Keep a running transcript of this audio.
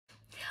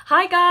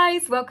Hi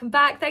guys, welcome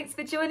back. Thanks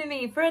for joining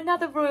me for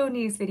another royal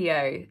news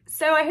video.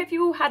 So I hope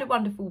you all had a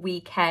wonderful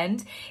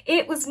weekend.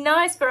 It was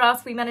nice for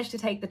us. We managed to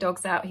take the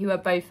dogs out, who are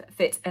both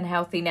fit and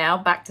healthy now,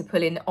 back to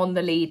pulling on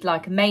the lead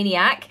like a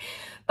maniac.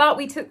 But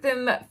we took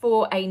them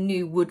for a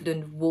new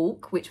woodland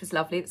walk, which was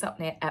lovely. It was up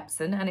near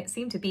Epsom, and it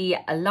seemed to be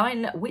a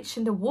Lion, Witch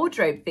and a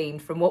Wardrobe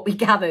themed from what we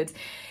gathered.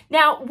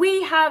 Now,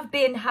 we have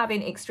been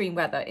having extreme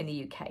weather in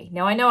the UK.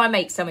 Now, I know I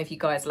make some of you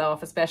guys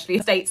laugh, especially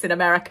states in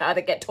America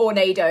that get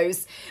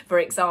tornadoes, for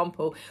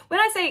example. When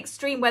I say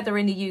extreme weather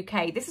in the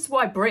UK, this is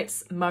why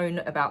Brits moan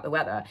about the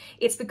weather.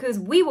 It's because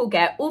we will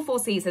get all four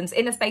seasons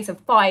in a space of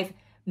 5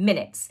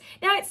 minutes.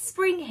 Now it's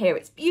spring here,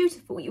 it's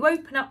beautiful. You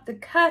open up the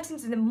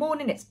curtains in the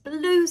morning, it's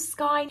blue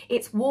sky,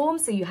 it's warm,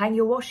 so you hang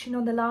your washing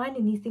on the line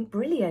and you think,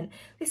 brilliant,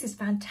 this is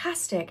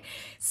fantastic.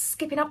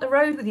 Skipping up the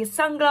road with your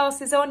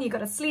sunglasses on, you've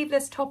got a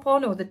sleeveless top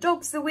on, or the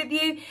dogs are with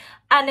you,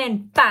 and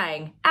then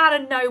bang, out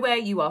of nowhere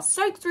you are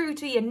soaked through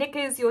to your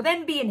knickers. You're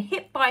then being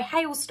hit by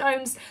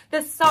hailstones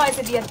the size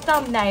of your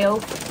thumbnail,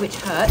 which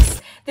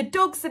hurts. The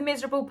dogs are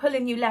miserable,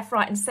 pulling you left,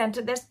 right and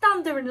centre. There's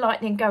thunder and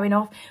lightning going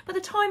off. By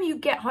the time you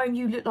get home,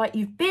 you look like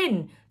you've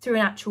been through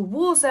an actual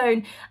war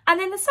zone, and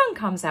then the sun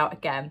comes out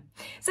again.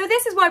 So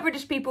this is why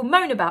British people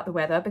moan about the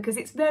weather, because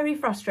it's very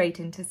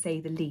frustrating to say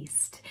the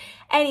least.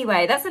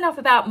 Anyway, that's enough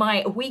about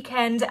my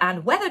weekend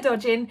and weather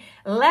dodging.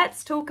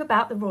 Let's talk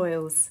about the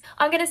royals.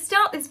 I'm going to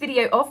start this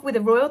video off with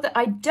a royal that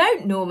I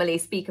don't normally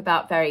speak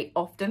about very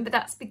often, but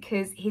that's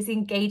because his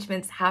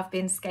engagements have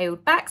been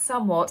scaled back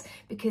somewhat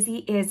because he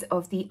is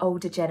of the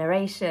older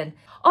generation.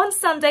 On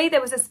Sunday,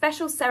 there was a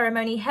special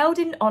ceremony held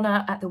in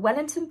honour at the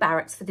Wellington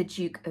Barracks for the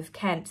Duke of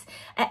Kent.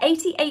 At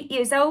 88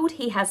 years old,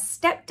 he has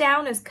stepped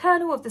down as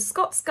Colonel of the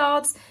Scots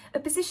Guards, a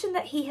position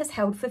that he has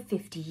held for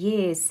 50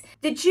 years.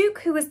 The Duke,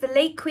 who was the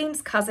late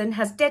Queen's cousin,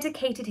 has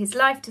dedicated his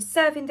life to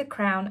serving the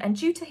Crown, and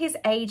due to his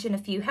age and a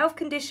few health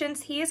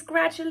conditions, he is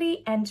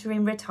gradually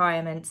entering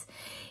retirement.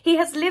 He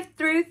has lived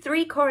through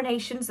 3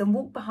 coronations and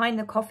walked behind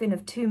the coffin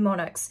of 2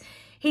 monarchs.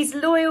 He's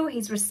loyal,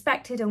 he's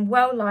respected and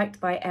well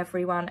liked by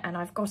everyone, and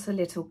I've got a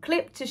little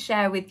clip to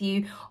share with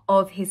you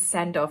of his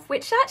send-off,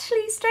 which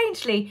actually,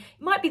 strangely,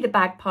 might be the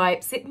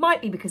bagpipes, it might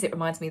be because it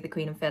reminds me of the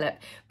Queen and Philip,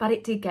 but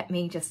it did get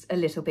me just a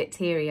little bit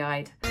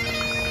teary-eyed.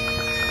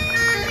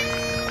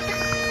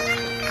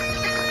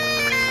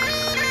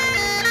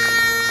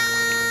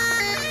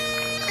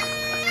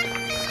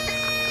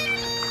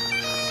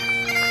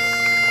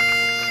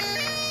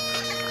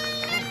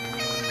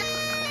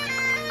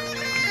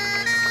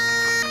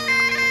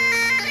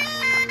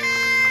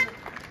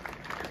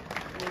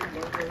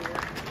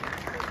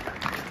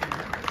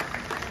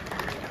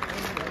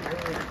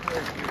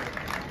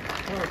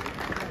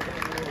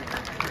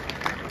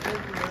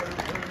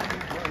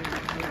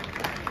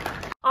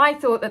 I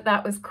thought that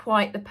that was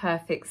quite the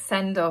perfect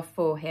send-off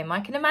for him. I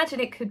can imagine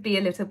it could be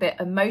a little bit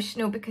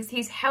emotional because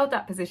he's held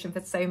that position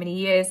for so many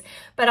years,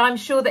 but I'm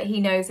sure that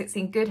he knows it's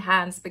in good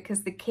hands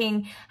because the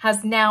King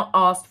has now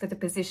asked for the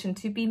position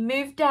to be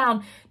moved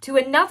down to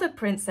another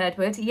Prince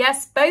Edward.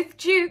 Yes, both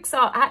dukes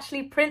are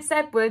actually Prince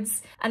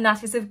Edwards, and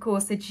that is of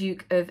course the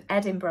Duke of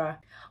Edinburgh.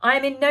 I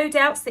am in no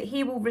doubts that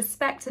he will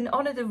respect and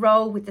honour the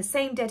role with the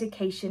same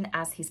dedication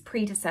as his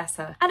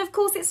predecessor. And of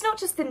course, it's not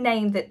just the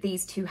name that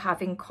these two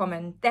have in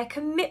common. Their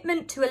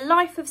commitment to a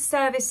life of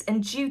service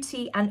and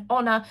duty and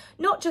honour,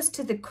 not just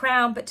to the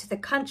Crown, but to the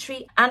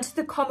country and to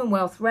the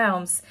Commonwealth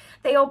realms.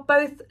 They are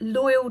both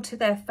loyal to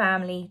their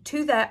family,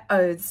 to their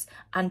oaths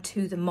and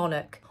to the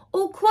monarch.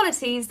 All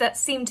qualities that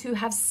seem to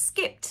have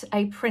skipped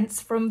a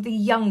prince from the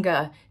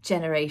younger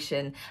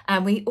generation.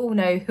 And we all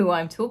know who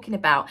I'm talking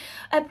about.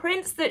 A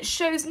prince that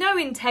shows no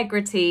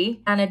integrity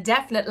and a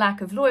definite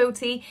lack of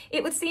loyalty,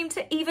 it would seem,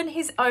 to even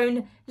his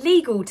own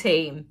legal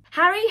team.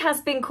 Harry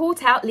has been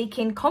caught out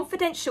leaking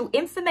confidential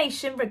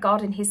information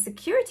regarding his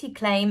security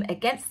claim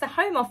against the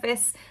Home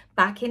Office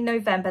back in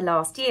November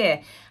last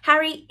year.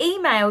 Harry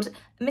emailed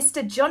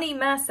Mr. Johnny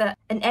Mercer,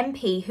 an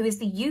MP who is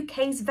the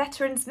UK's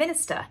Veterans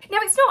Minister. Now,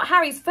 it's not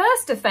Harry's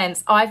first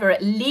offence either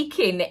at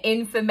leaking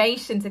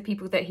information to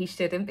people that he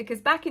shouldn't, because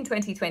back in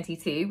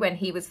 2022, when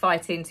he was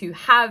fighting to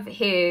have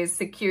his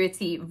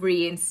security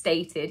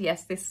reinstated,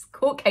 yes, this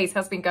court case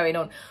has been going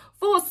on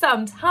for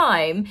some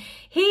time,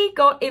 he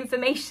got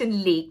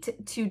information leaked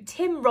to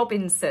Tim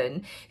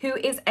Robinson, who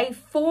is a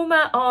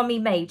former army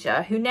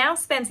major who now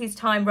spends his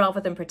time, rather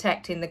than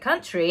protecting the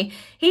country,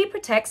 he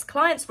protects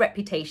clients'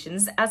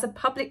 reputations as a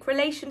public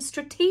relations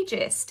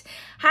strategist.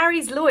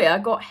 Harry's lawyer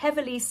got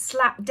heavily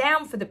slapped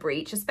down for the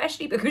breach,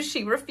 especially because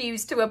she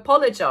refused to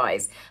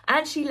apologise,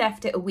 and she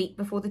left it a week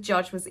before the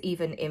judge was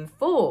even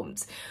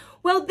informed.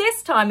 Well,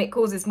 this time it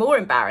causes more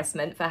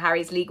embarrassment for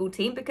Harry's legal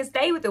team because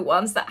they were the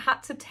ones that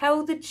had to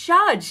tell the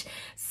judge,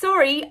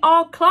 sorry,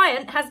 our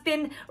client has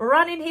been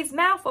running his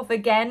mouth off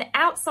again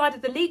outside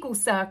of the legal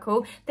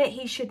circle that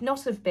he should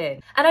not have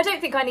been. And I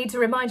don't think I need to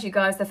remind you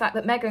guys the fact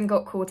that Meghan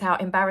got caught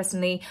out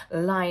embarrassingly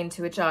lying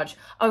to a judge.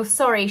 Oh,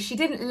 sorry, she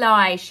didn't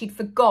lie. She'd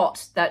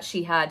forgot that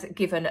she had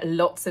given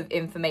lots of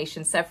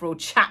information, several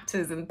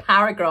chapters and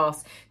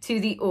paragraphs to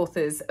the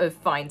authors of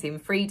Finding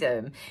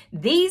Freedom.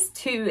 These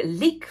two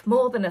leak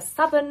more than a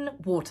southern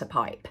water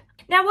pipe.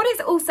 Now, what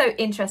is also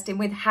interesting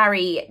with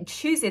Harry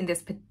choosing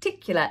this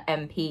particular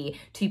MP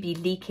to be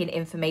leaking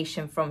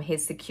information from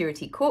his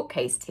security court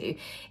case to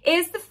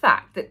is the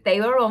fact that they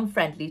were on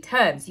friendly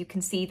terms. You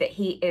can see that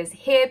he is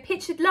here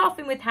pictured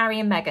laughing with Harry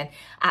and Meghan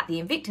at the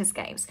Invictus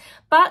Games.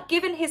 But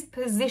given his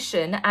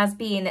position as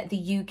being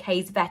the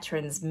UK's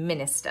Veterans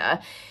Minister,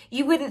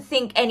 you wouldn't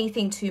think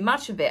anything too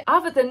much of it,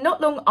 other than not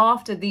long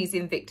after these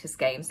Invictus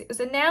Games, it was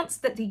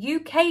announced that the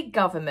UK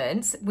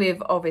government, with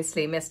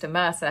obviously Mr.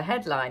 Mercer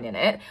headlining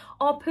it,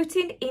 are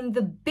putting in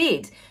the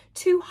bid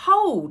to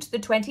hold the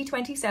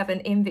 2027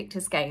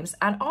 Invictus Games,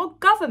 and our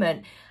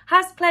government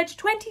has pledged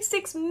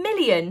 26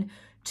 million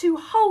to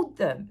hold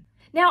them.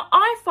 Now,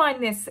 I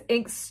find this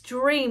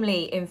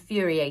extremely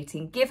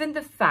infuriating given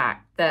the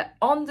fact that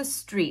on the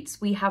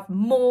streets we have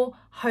more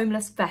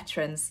homeless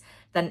veterans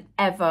than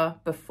ever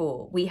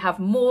before. We have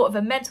more of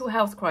a mental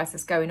health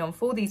crisis going on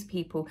for these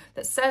people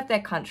that serve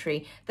their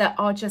country that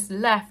are just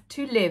left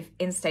to live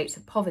in states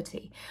of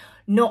poverty.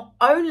 Not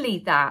only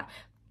that,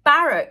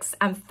 barracks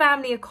and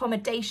family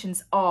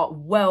accommodations are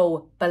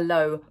well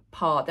below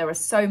par. There are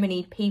so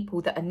many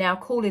people that are now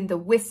calling the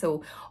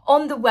whistle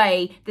on the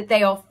way that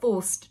they are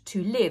forced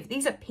to live.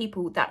 These are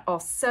people that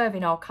are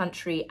serving our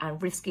country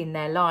and risking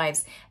their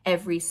lives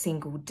every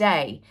single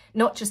day,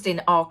 not just in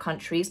our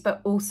countries,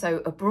 but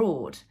also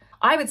abroad.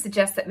 I would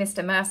suggest that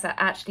Mr. Mercer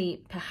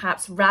actually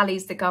perhaps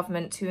rallies the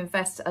government to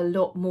invest a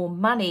lot more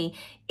money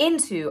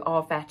into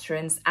our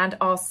veterans and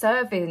our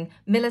serving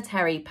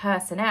military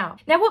personnel.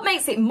 Now, what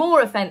makes it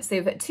more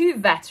offensive to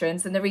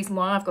veterans, and the reason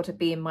why I've got to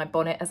be in my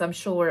bonnet, as I'm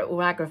sure it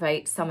will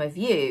aggravate some of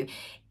you,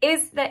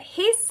 is that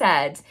he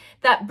said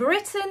that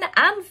Britain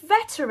and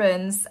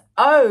veterans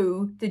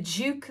owe the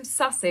Duke of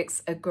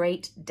Sussex a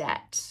great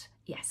debt.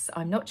 Yes,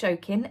 I'm not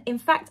joking. In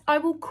fact, I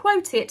will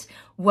quote it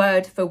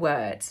word for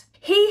word.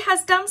 He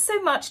has done so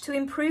much to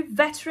improve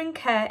veteran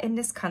care in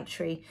this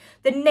country.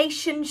 The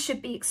nation should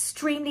be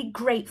extremely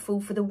grateful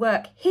for the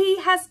work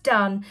he has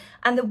done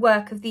and the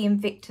work of the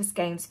Invictus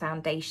Games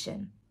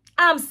Foundation.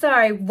 I'm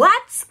sorry,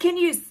 what? Can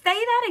you say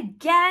that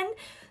again?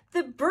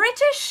 The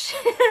British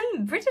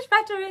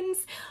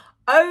veterans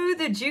owe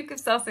the Duke of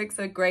Sussex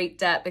a great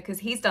debt because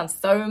he's done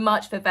so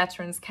much for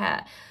veterans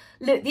care.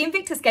 Look, the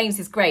Invictus Games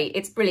is great.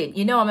 It's brilliant.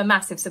 You know I'm a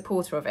massive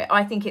supporter of it.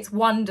 I think it's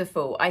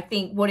wonderful. I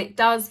think what it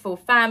does for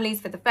families,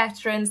 for the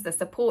veterans, the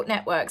support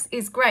networks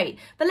is great.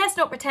 But let's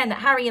not pretend that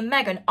Harry and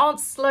Meghan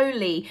aren't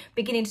slowly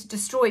beginning to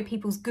destroy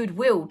people's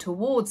goodwill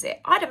towards it.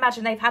 I'd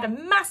imagine they've had a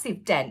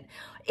massive dent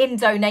in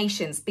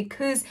donations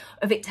because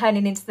of it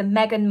turning into the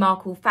Meghan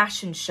Markle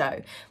fashion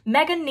show.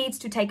 Meghan needs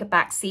to take a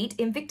back seat.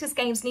 Invictus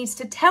Games needs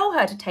to tell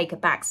her to take a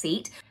back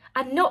seat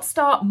and not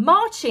start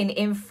marching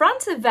in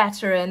front of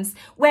veterans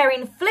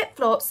wearing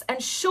flip-flops and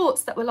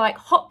shorts that were like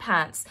hot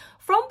pants.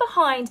 From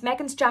behind,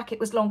 Meghan's jacket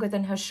was longer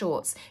than her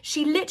shorts.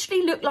 She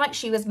literally looked like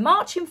she was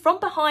marching from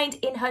behind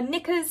in her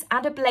knickers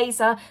and a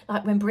blazer,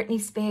 like when Britney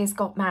Spears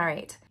got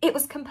married. It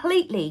was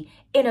completely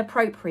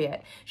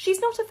inappropriate. She's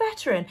not a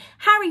veteran.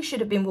 Harry should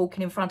have been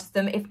walking in front of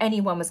them if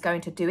anyone was going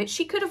to do it.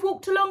 She could have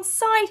walked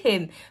alongside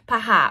him,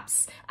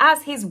 perhaps,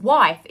 as his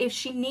wife, if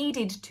she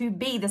needed to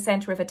be the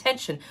centre of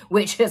attention,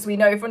 which, as we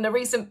know from the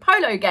recent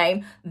polo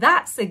game,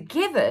 that's a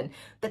given.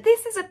 But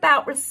this is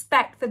about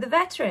respect for the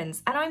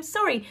veterans. And I'm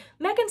sorry,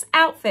 Meghan's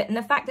outfit and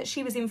the fact that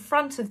she was in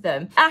front of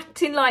them,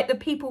 acting like the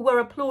people were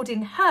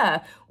applauding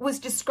her, was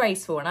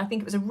disgraceful. And I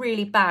think it was a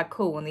really bad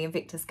call on the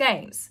Invictus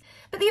Games.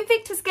 But the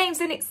Invictus Games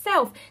in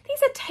itself,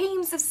 these are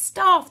teams of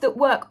staff that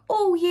work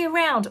all year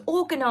round,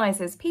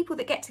 organisers, people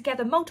that get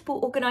together, multiple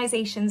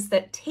organisations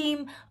that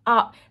team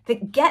up,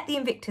 that get the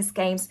Invictus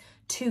Games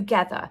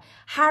together.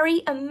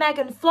 Harry and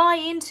Meghan fly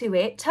into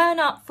it, turn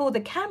up for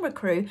the camera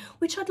crew,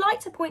 which I'd like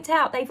to point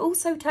out, they've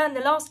also turned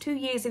the last 2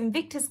 years of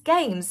Invictus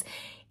Games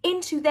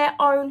into their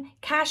own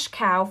cash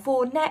cow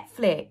for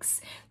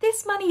Netflix.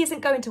 This money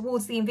isn't going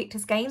towards the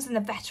Invictus Games and the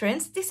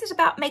veterans. This is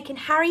about making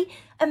Harry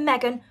and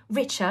Meghan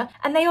richer,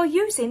 and they are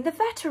using the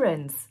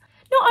veterans.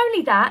 Not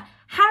only that,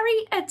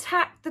 Harry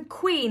attacked the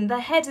Queen,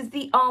 the head of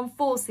the armed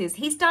forces.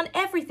 He's done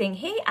everything.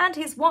 He and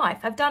his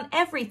wife have done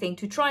everything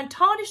to try and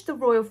tarnish the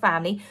royal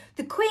family,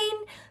 the Queen,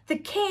 the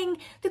King,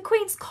 the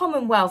Queen's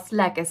Commonwealth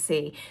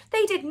legacy.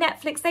 They did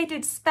Netflix, they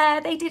did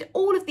Spare, they did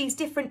all of these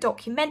different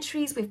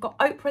documentaries. We've got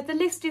Oprah. The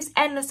list is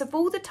endless of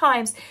all the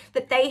times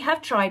that they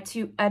have tried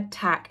to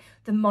attack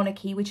the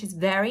monarchy, which is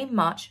very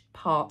much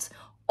part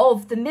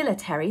of the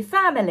military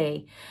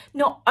family.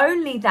 Not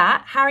only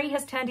that, Harry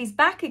has turned his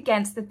back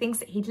against the things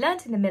that he'd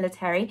learnt in the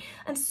military,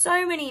 and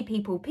so many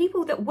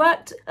people that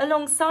worked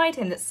alongside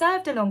him, that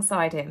served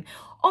alongside him,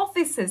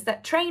 officers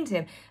that trained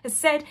him, has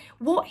said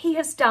what he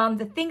has done,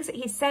 the things that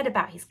he's said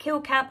about his kill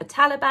camp, the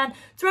Taliban,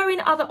 throwing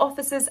other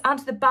officers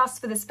under the bus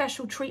for the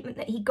special treatment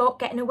that he got,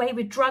 getting away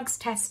with drugs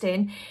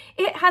testing.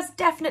 It has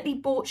definitely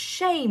brought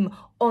shame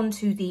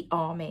onto the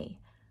army.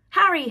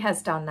 Harry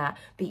has done that.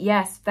 But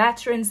yes,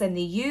 veterans in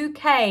the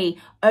UK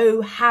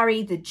owe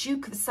Harry, the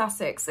Duke of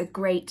Sussex, a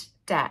great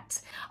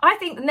debt. I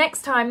think the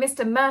next time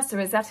Mr.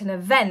 Mercer is at an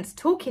event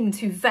talking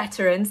to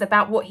veterans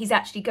about what he's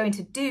actually going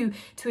to do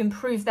to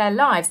improve their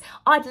lives,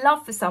 I'd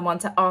love for someone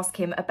to ask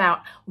him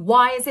about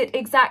why is it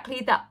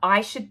exactly that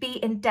I should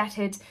be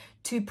indebted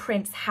to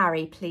Prince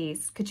Harry,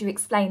 please. Could you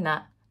explain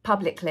that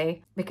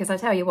publicly? Because I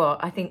tell you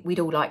what, I think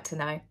we'd all like to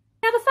know.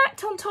 Now, the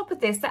fact on top of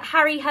this that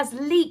Harry has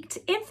leaked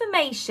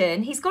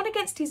information, he's gone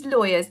against his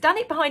lawyers, done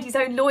it behind his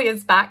own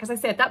lawyer's back. As I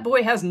said, that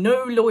boy has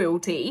no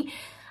loyalty.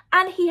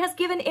 And he has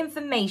given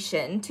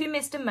information to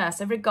Mr.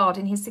 Mercer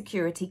regarding his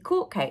security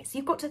court case.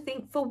 You've got to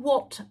think, for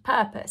what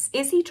purpose?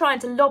 Is he trying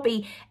to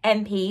lobby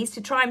MPs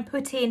to try and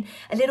put in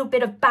a little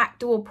bit of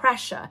backdoor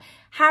pressure?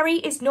 Harry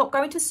is not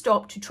going to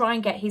stop to try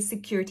and get his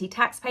security,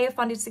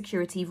 taxpayer-funded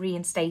security,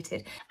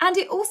 reinstated. And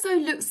it also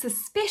looks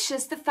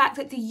suspicious, the fact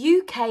that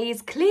the UK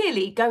is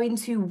clearly going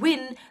to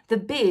win the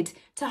bid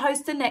to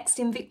host the next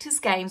Invictus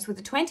Games with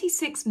a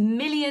 £26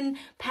 million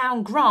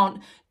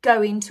grant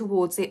going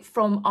towards it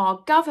from our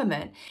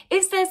government.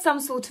 Is there some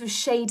sort of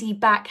shady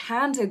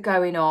backhander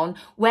going on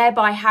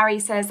whereby Harry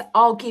says,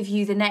 I'll give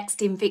you the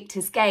next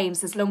Invictus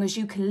Games as long as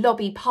you can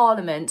lobby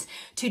Parliament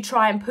to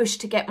try and push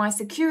to get my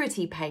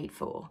security paid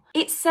for?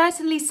 It's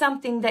certainly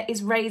something that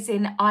is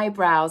raising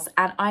eyebrows,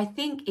 and I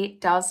think it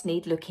does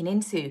need looking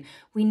into.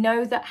 We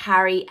know that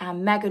Harry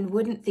and Meghan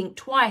wouldn't think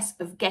twice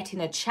of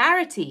getting a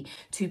charity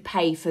to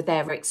pay for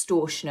their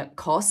extortionate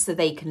costs so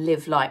they can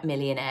live like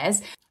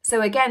millionaires. So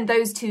again,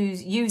 those two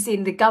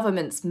using the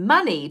government's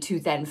money to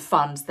then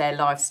fund their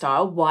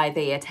lifestyle while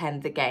they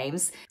attend the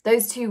games,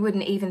 those two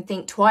wouldn't even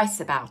think twice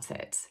about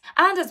it.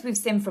 And as we've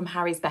seen from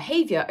Harry's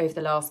behaviour over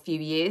the last few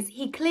years,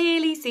 he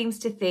clearly seems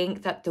to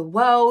think that the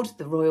world,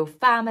 the royal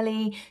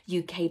family,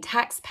 UK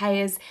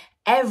taxpayers,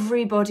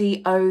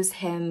 everybody owes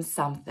him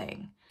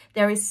something.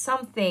 There is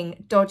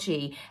something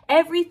dodgy.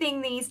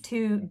 Everything these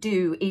two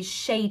do is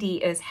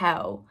shady as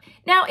hell.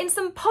 Now, in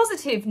some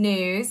positive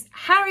news,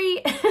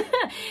 Harry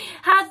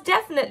has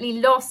definitely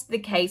lost the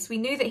case. We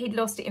knew that he'd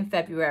lost it in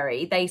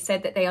February. They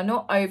said that they are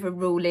not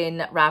overruling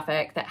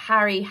Ravik, that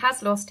Harry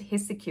has lost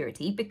his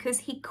security because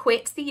he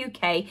quit the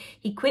UK.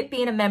 He quit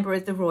being a member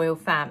of the royal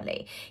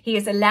family. He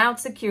is allowed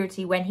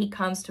security when he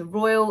comes to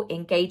royal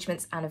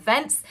engagements and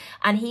events,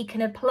 and he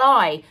can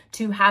apply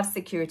to have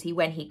security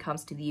when he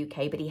comes to the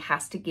UK, but he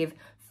has to give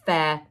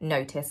fair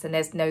notice, and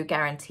there's no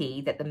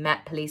guarantee that the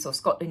Met Police or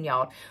Scotland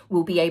Yard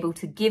will be able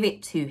to give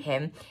it to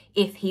him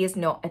if he is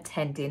not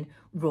attending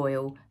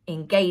royal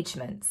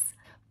engagements.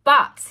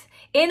 But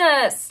in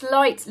a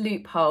slight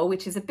loophole,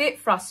 which is a bit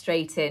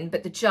frustrating,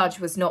 but the judge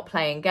was not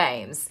playing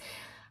games,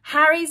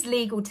 Harry's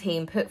legal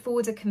team put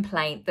forward a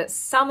complaint that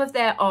some of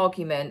their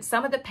arguments,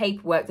 some of the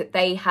paperwork that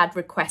they had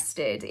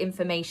requested,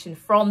 information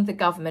from the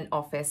government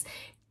office,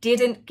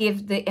 didn't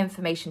give the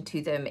information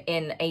to them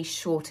in a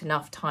short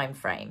enough time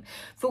frame,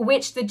 for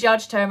which the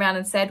judge turned around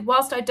and said,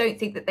 whilst I don't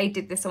think that they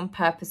did this on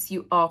purpose,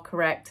 you are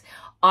correct.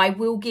 I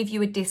will give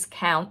you a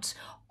discount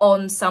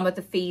on some of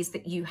the fees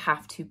that you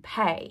have to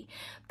pay.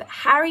 But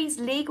Harry's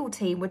legal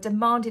team were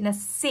demanding a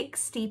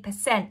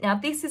 60%. Now,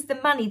 this is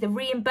the money, the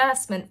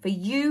reimbursement for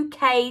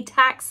UK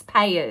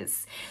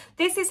taxpayers.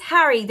 This is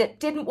Harry that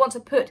didn't want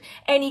to put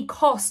any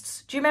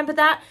costs, do you remember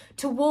that,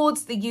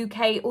 towards the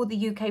UK or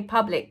the UK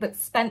public, but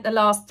spent the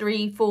last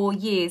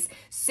 3-4 years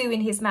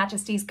suing His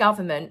Majesty's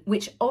government,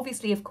 which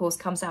obviously, of course,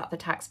 comes out of the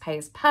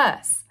taxpayer's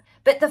purse.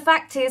 But the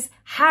fact is,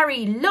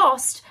 Harry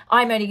lost.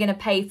 I'm only going to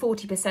pay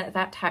 40% of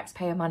that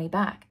taxpayer money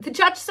back. The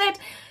judge said,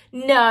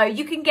 no,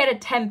 you can get a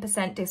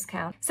 10%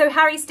 discount. So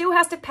Harry still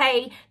has to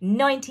pay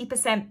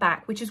 90%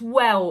 back, which is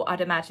well, I'd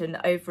imagine,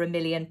 over $1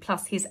 million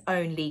plus his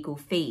own legal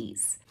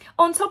fees.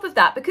 On top of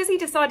that, because he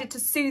decided to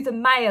sue the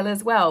Mail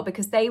as well,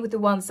 because they were the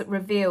ones that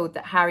revealed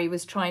that Harry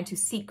was trying to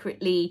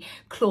secretly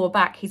claw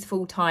back his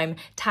full-time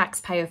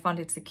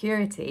taxpayer-funded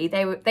security,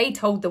 they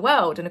told the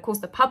world, and of course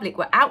the public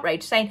were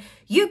outraged, saying,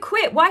 you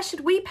quit, why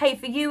should we pay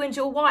for you and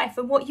your wife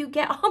and what you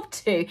get up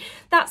to?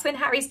 That's when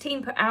Harry's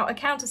team put out a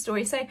counter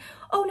story saying,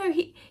 oh no,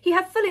 he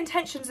had full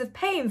intentions of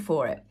paying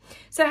for it.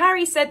 So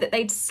Harry said that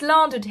they'd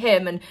slandered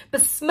him and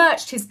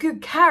besmirched his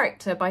good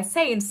character by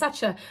saying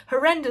such a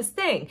horrendous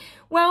thing.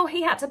 Well,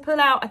 he had to pull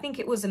out, I think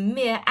it was a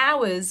mere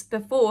hours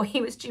before he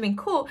was due in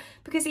court,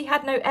 because he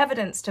had no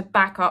evidence to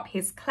back up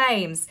his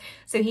claims.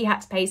 So he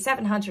had to pay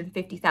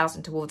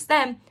 $750,000 towards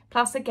them,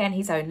 plus again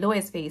his own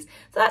lawyer's fees.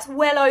 So that's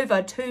well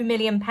over £2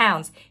 million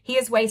he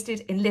has wasted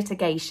in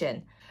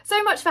litigation.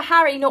 So much for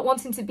Harry not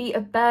wanting to be a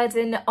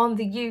burden on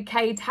the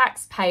UK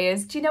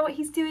taxpayers. Do you know what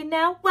he's doing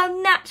now?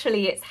 Well,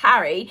 naturally it's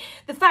Harry.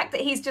 The fact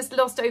that he's just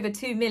lost over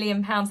 £2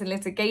 million in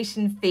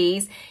litigation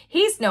fees,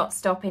 he's not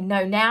stopping.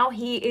 No, now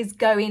he is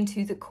going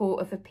to the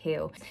Court of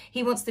Appeal.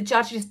 He wants the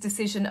judge's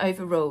decision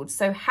overruled.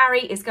 So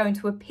Harry is going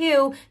to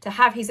appeal to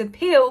have his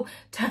appeal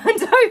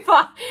turned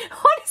over.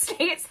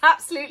 Honestly, it's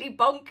absolutely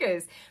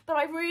bonkers. But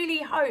I really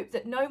hope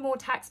that no more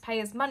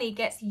taxpayers' money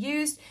gets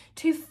used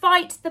to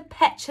fight the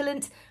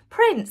petulant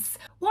prince.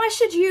 Why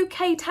should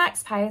UK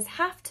taxpayers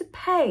have to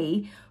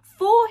pay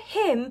for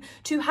him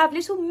to have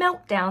little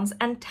meltdowns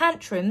and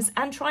tantrums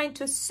and trying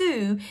to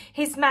sue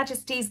His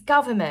Majesty's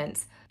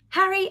government?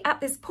 Harry,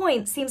 at this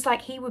point, seems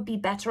like he would be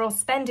better off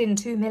spending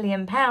 £2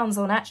 million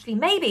on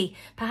actually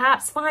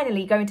perhaps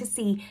finally going to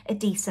see a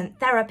decent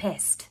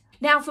therapist.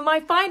 Now for my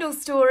final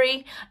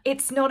story,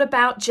 it's not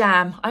about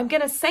jam. I'm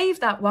going to save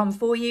that one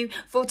for you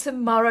for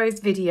tomorrow's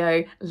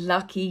video.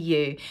 Lucky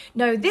you.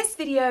 No, this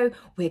video,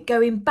 we're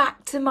going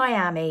back to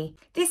Miami.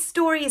 This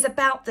story is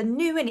about the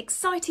new and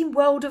exciting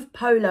world of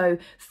polo,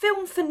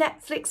 filmed for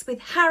Netflix with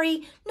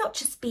Harry not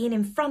just being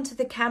in front of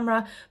the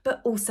camera,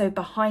 but also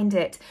behind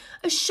it.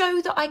 A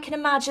show that I can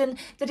imagine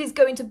that is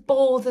going to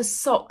bore the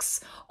socks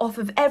off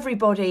of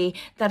everybody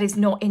that is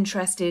not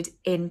interested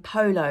in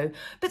polo.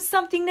 But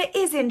something that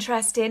is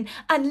interesting,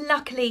 and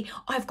luckily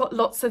I've got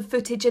lots of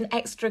footage and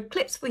extra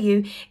clips for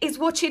you, is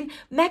watching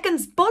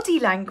Meghan's body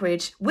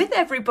language with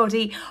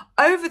everybody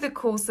over the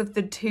course of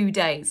the 2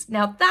 days.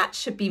 Now that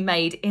should be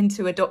made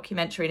into a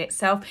documentary in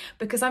itself,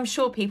 because I'm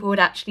sure people would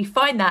actually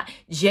find that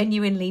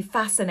genuinely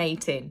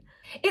fascinating.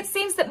 It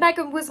seems that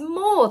Meghan was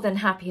more than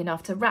happy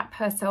enough to wrap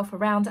herself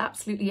around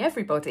absolutely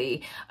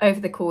everybody over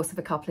the course of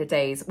a couple of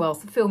days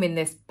whilst filming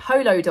this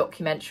polo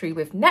documentary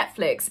with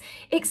Netflix,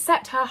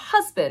 except her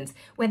husband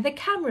when the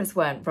cameras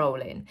weren't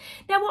rolling.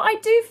 Now, what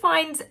I do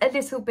find a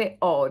little bit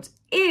odd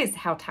is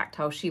how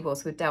tactile she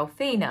was with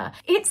Delphina.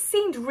 It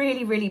seemed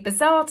really, really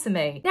bizarre to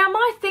me. Now,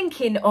 my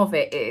thinking of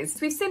it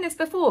is, we've seen this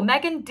before,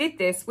 Meghan did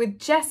this with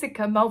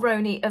Jessica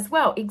Mulroney as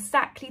well,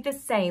 exactly the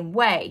same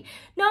way.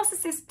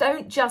 Narcissists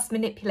don't just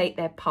manipulate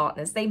their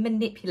partners, they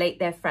manipulate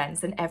their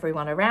friends and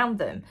everyone around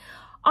them.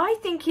 I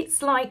think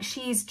it's like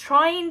she's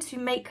trying to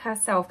make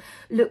herself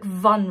look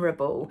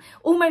vulnerable,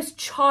 almost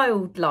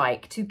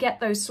childlike, to get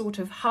those sort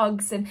of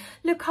hugs and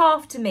look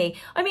after me.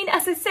 I mean,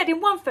 as I said,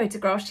 in one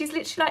photograph, she's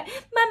literally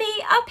like,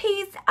 "Mummy,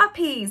 uppies,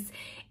 uppies."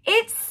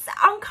 It's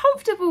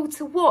uncomfortable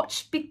to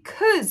watch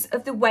because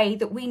of the way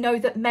that we know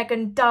that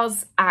Meghan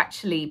does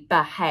actually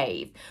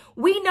behave.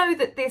 We know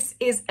that this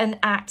is an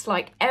act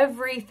like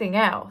everything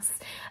else,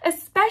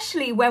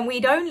 especially when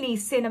we'd only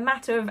seen a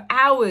matter of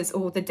hours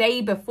or the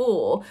day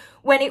before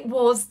when it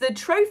was the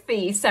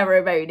trophy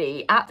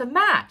ceremony at the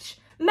match.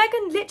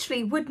 Meghan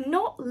literally would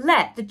not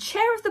let the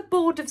chair of the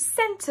board of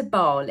Centre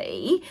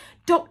Barley,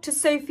 Dr.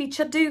 Sophie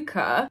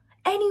Chaduka,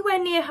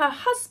 anywhere near her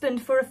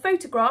husband for a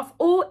photograph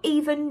or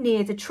even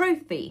near the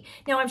trophy.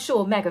 Now, I'm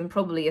sure Meghan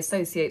probably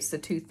associates the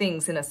two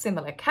things in a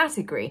similar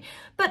category,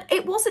 but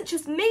it wasn't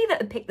just me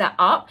that had picked that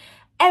up.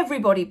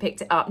 Everybody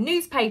picked it up.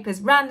 Newspapers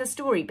ran the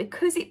story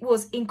because it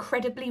was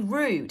incredibly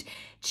rude.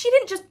 She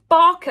didn't just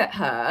bark at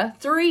her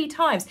 3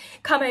 times,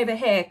 "Come over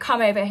here,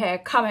 come over here,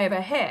 come over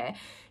here."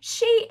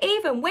 She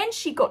even, when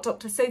she got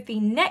Dr. Sophie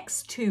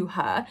next to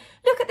her,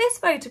 look at this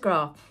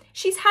photograph.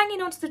 She's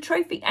hanging onto the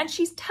trophy and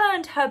she's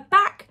turned her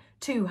back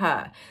to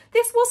her.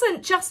 This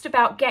wasn't just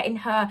about getting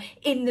her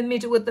in the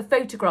middle of the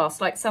photographs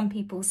like some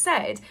people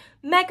said.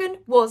 Meghan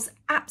was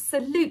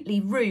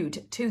absolutely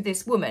rude to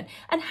this woman,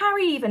 and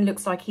Harry even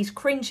looks like he's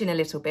cringing a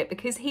little bit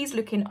because he's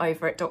looking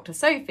over at Dr.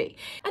 Sophie.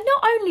 And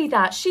not only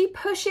that, she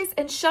pushes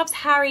and shoves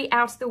Harry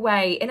out of the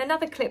way. In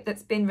another clip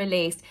that's been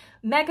released,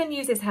 Meghan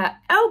uses her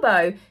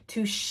elbow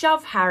to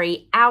shove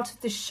Harry out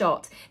of the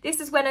shot. This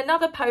is when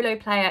another polo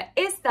player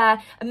is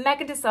there and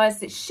Meghan decides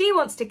that she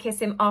wants to kiss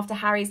him after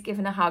Harry's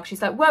given a hug.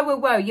 She's like, "Whoa, whoa,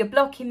 whoa, you're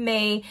blocking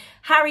me."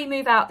 Harry,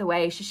 move out the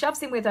way. She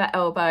shoves him with her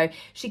elbow.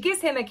 She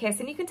gives him a kiss,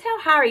 and you can tell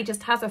Harry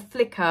just has a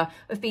flicker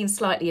of being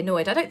slightly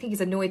annoyed. I don't think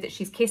he's annoyed that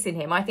she's kissing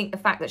him. I think the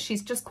fact that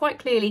she's just quite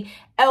clearly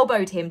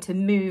elbowed him to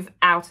move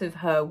out of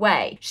her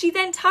way. She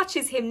then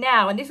touches him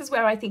now, and this is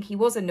where I think he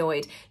was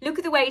annoyed. Look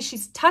at the way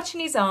she's touching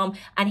his arm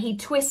and he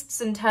twists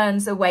and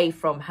turns away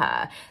from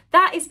her.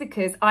 That is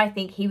because I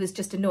think he was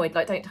just annoyed,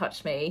 like, "Don't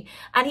touch me."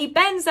 And he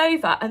bends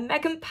over and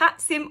Meghan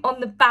pats him on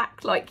the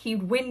back like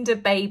you'd wind a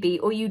baby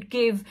or you'd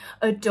give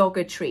a dog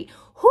a treat.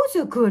 "Who's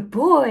a good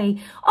boy?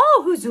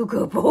 Oh, who's a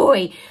good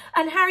boy?"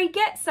 And Harry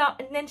gets up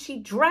and then she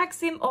drags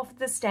him off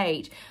the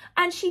stage.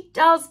 And she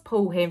does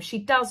pull him, she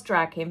does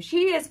drag him.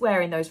 She is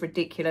wearing those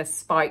ridiculous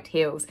spiked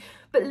heels.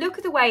 But look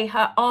at the way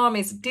her arm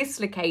is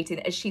dislocating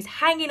as she's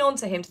hanging on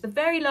to him to the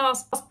very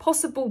last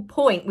possible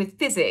point with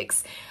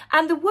physics.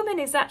 And the woman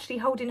is actually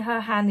holding her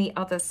hand the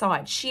other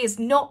side. She is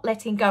not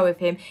letting go of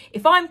him.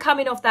 "If I'm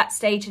coming off that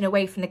stage and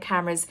away from the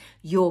cameras,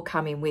 you're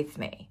coming with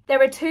me." There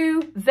are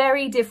 2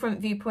 very different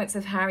viewpoints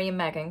of Harry and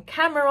Meghan.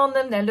 Camera on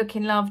them, they're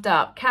looking loved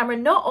up. Camera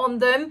not on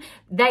them,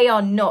 they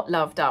are not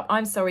loved up.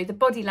 I'm sorry, the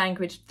body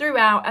language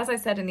throughout, as I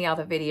said in the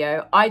other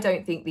video, I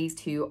don't think these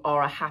two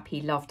are a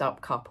happy, loved up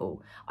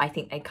couple. I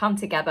think they come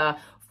together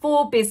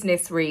for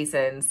business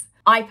reasons.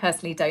 I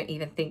personally don't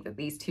even think that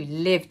these two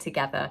live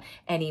together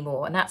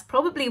anymore. And that's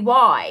probably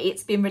why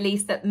it's been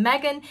released that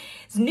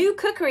Meghan's new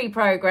cookery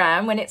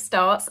program, when it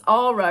starts,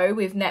 RO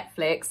with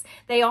Netflix,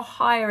 they are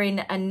hiring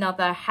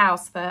another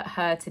house for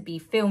her to be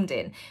filmed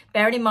in.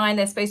 Bearing in mind,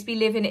 they're supposed to be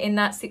living in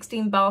that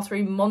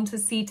 16-bathroom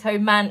Montecito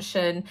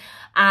mansion,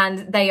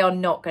 and they are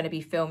not going to be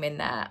filming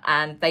there.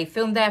 And they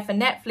filmed there for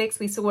Netflix.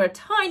 We saw a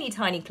tiny,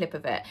 tiny clip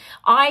of it.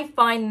 I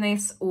find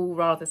this all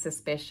rather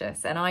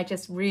suspicious, and I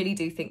just really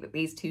do think that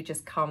these two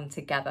just come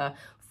together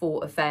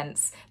for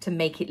events to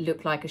make it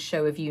look like a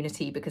show of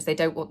unity, because they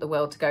don't want the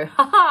world to go,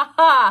 ha ha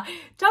ha,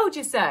 told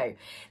you so.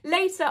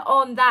 Later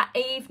on that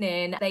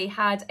evening, they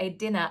had a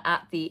dinner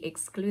at the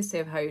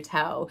exclusive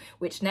hotel,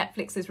 which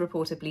Netflix is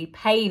reportedly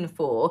paying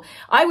for.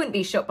 I wouldn't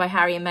be shocked by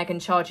Harry and Meghan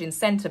charging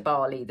Centre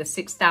Barley the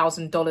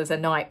 $6,000 a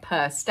night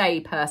per stay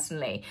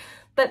personally.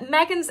 But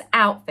Meghan's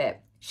outfit,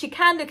 she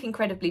can look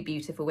incredibly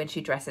beautiful when she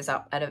dresses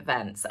up at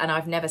events, and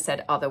I've never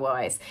said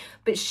otherwise.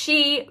 But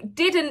she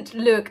didn't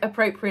look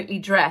appropriately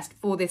dressed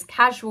for this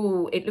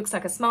casual, it looks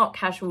like a smart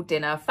casual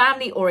dinner,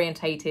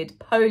 family-orientated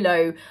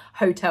polo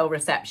hotel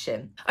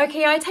reception.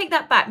 Okay, I take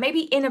that back.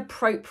 Maybe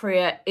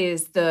inappropriate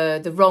is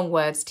the wrong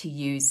words to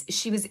use.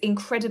 She was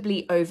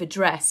incredibly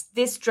overdressed.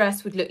 This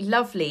dress would look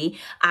lovely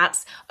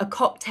at a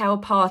cocktail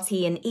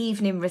party, an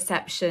evening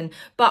reception,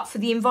 but for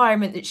the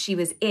environment that she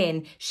was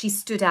in, she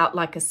stood out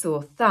like a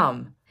sore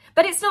thumb.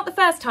 But it's not the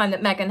first time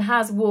that Meghan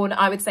has worn,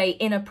 I would say,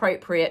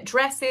 inappropriate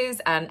dresses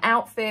and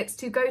outfits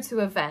to go to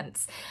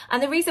events.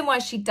 And the reason why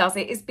she does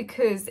it is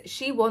because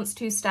she wants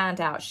to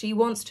stand out. She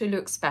wants to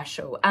look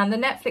special. And the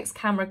Netflix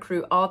camera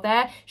crew are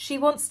there. She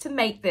wants to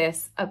make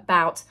this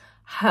about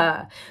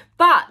her.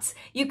 But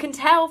you can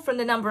tell from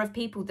the number of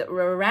people that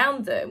were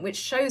around them, which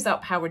shows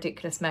up how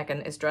ridiculous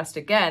Meghan is dressed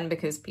again,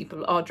 because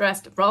people are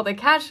dressed rather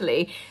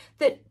casually,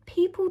 that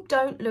people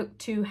don't look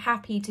too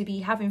happy to be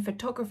having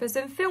photographers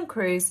and film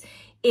crews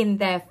in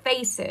their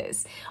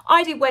faces.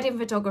 I did wedding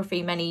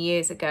photography many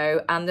years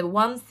ago, and the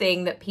one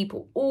thing that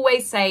people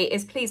always say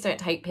is, please don't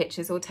take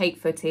pictures or take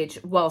footage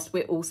whilst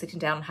we're all sitting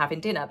down having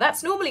dinner.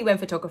 That's normally when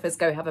photographers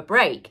go have a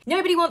break.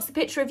 Nobody wants a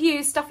picture of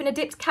you stuffing a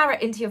dipped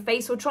carrot into your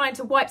face or trying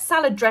to wipe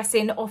salad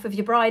dressing off of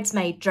your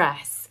bridesmaid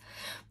dress.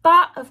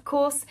 But of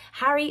course,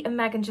 Harry and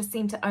Meghan just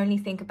seem to only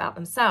think about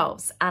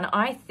themselves. And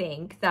I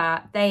think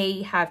that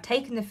they have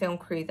taken the film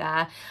crew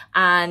there,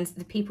 and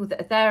the people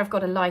that are there have got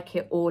to like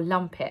it or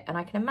lump it. And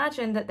I can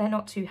imagine that they're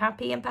not too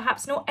happy, and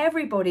perhaps not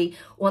everybody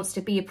wants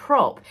to be a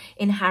prop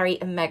in Harry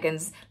and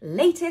Meghan's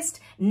latest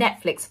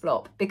Netflix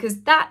flop,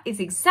 because that is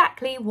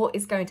exactly what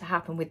is going to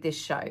happen with this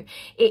show.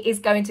 It is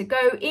going to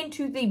go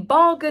into the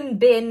bargain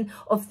bin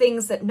of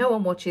things that no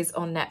one watches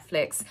on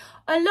Netflix,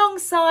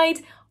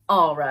 alongside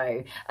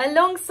RO,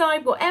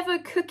 alongside whatever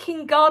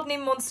cooking,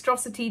 gardening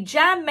monstrosity,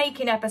 jam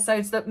making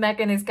episodes that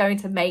Meghan is going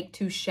to make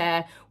to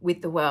share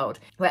with the world,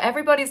 where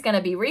everybody's going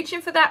to be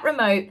reaching for that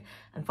remote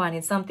and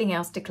finding something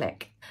else to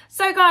click.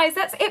 So guys,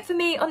 that's it for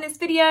me on this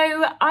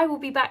video. I will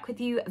be back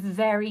with you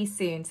very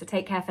soon, so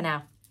take care for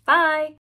now. Bye.